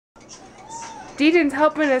Deaton's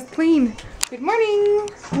helping us clean. Good morning.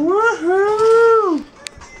 Woohoo!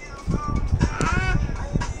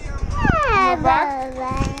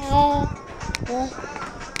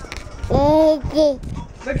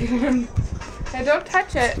 Look at him. Hey, don't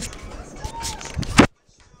touch it.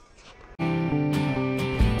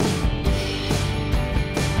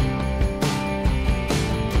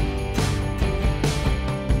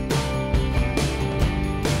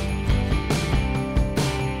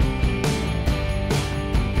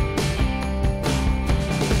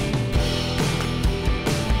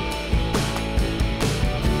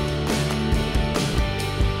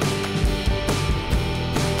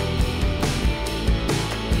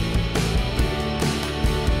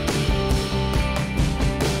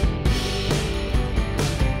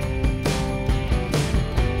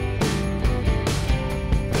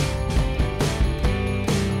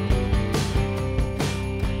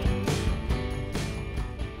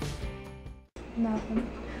 Nothing.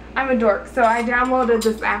 I'm a dork, so I downloaded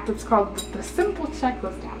this app. It's called the Simple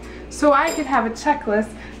Checklist app. So I could have a checklist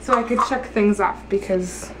so I could check things off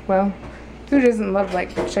because, well, who doesn't love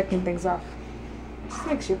like checking things off? It just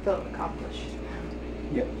makes you feel accomplished.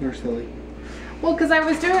 Yep, you're silly. Well, because I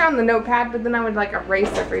was doing it on the notepad, but then I would like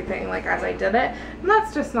erase everything like as I did it. And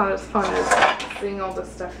that's just not as fun as seeing all the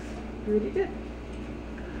stuff you already did.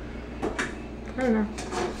 I don't know.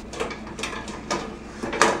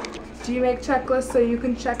 Do you make checklists so you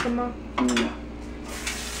can check them off? No.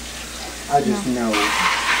 I just know.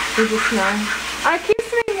 You just know. It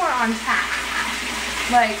keeps me more on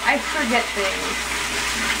task. Like, I forget things.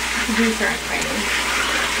 To do certain things.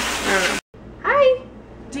 I don't know. Hi!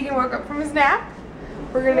 Deacon woke up from his nap.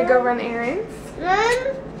 We're gonna go run errands.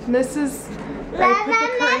 This is, I put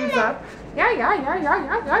the curtains up. Yeah.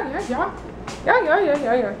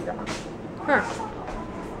 Huh.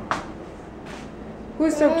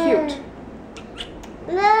 Who's so cute?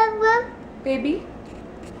 Baby?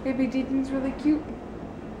 Baby Deaton's really cute.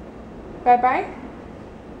 Bye-bye?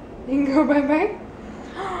 You can go bye-bye?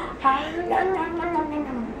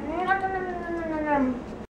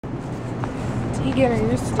 Deacon,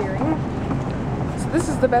 are you steering? So this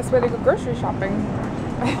is the best way to go grocery shopping.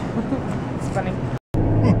 It's funny.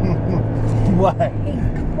 What?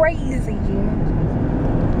 He's crazy.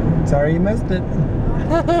 Sorry you missed it.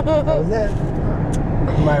 That was it.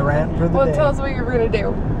 My rant for the day. Well, tell us what you were going to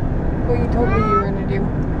do. What you told me you were going to do.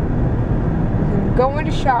 You're going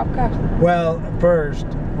to shop. Well, first,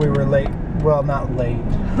 we were late. Well, not late.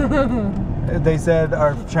 They said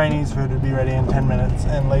our Chinese food would be ready in 10 minutes.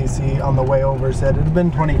 And Lacey, on the way over, said it had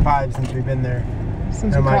been 25 since we've been there.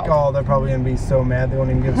 And I'm like, oh, they're probably going to be so mad they won't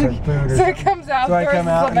even give us our food. Or so it comes out, so I come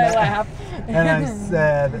out and I laugh. And I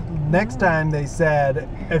said, next time they said,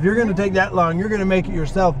 if you're going to take that long, you're going to make it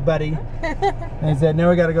yourself, buddy. And they said, now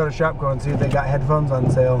we got to go to Shopko and see if they got headphones on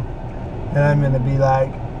sale. And I'm going to be like,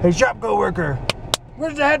 hey, Shopko worker,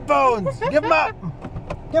 where's the headphones? Give them up.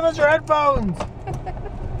 Give us your headphones.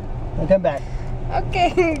 I'll come back.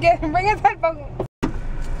 Okay, bring us headphones.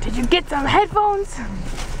 Did you get some headphones?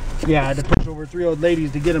 Yeah, I had to push over 3 old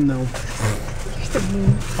ladies to get them, though.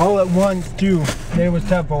 All at once, too. They was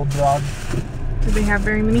tough, old dog. Did they have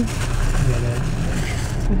very many? Yeah,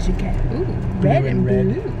 What'd you get? Ooh, red and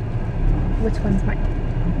blue. Which one's mine?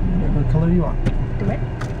 whatever color you want. The red?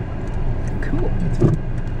 Cool. That's fine.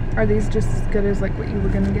 Are these just as good as like what you were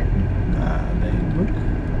gonna get? They look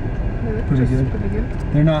Pretty good. Pretty good.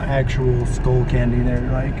 They're not actual skull candy.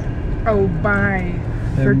 They're like... Oh, buy.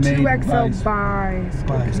 They're For made 2XL buy.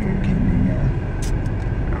 By skull candy, yeah.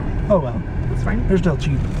 Oh well. That's fine. They're still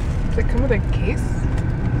cheap. Does it come with a case?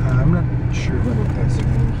 I'm not sure what it does.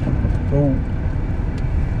 Oh.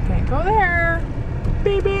 Can't go there.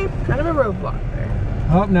 Beep beep. Kind of a roadblock there.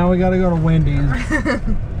 Oh, now we gotta go to Wendy's.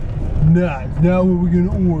 Nah, now what we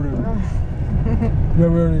gonna order? Yeah,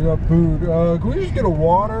 we already got food. Can we just get a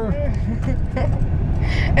water?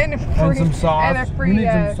 And some sauce. And a free, we need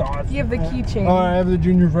some sauce. You have the keychain. Oh, I have the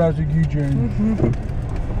Junior Frosty keychain.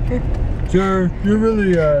 Sir, you're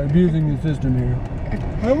really abusing the system here.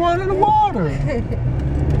 I wanted a water.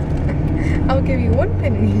 I'll give you 1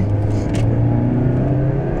 penny.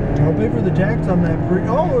 I'll pay for the tax on that free.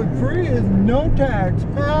 Oh, free is no tax.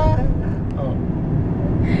 Oh.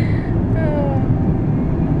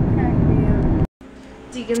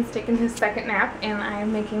 Deacon's taking his second nap and I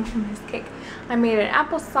am making him his cake. I made an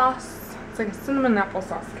applesauce. It's like a cinnamon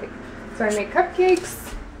applesauce cake. So I made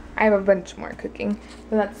cupcakes. I have a bunch more cooking.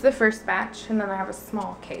 And that's the first batch. And then I have a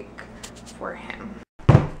small cake for him.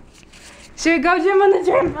 Should we go jump on the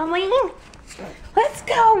trampoline? Let's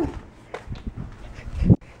go!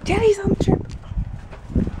 Daddy's on the trampoline.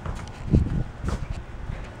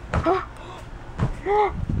 Oh,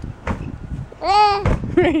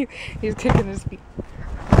 He's kicking his feet.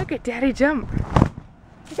 Look at Daddy jump.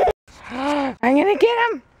 I'm gonna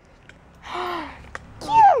get him.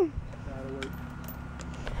 Get him.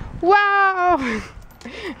 Wow.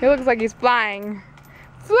 It looks like he's flying.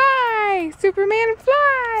 Fly, Superman,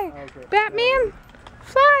 fly. Okay. Batman,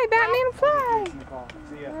 fly, Batman, fly.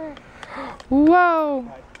 Whoa.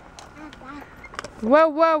 Whoa,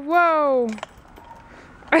 whoa, whoa.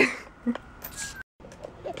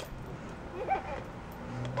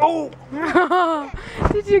 Oh!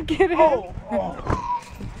 Did you get it? Oh!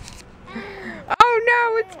 Oh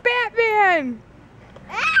no, it's Batman!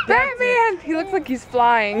 Batman! He looks like he's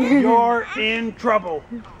flying. You're in trouble.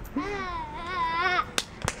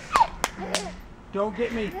 Don't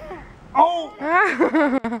get me. Oh!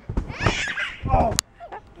 Oh!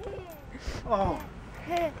 Oh!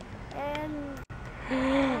 Get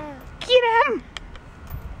him!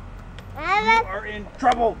 You are in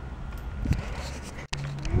trouble.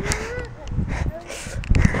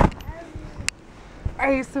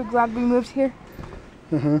 Are you so glad we moved here?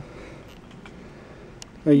 Uh-huh.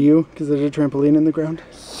 Are you? Because there's a trampoline in the ground?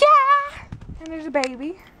 Yeah! And there's a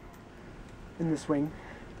baby. In the swing.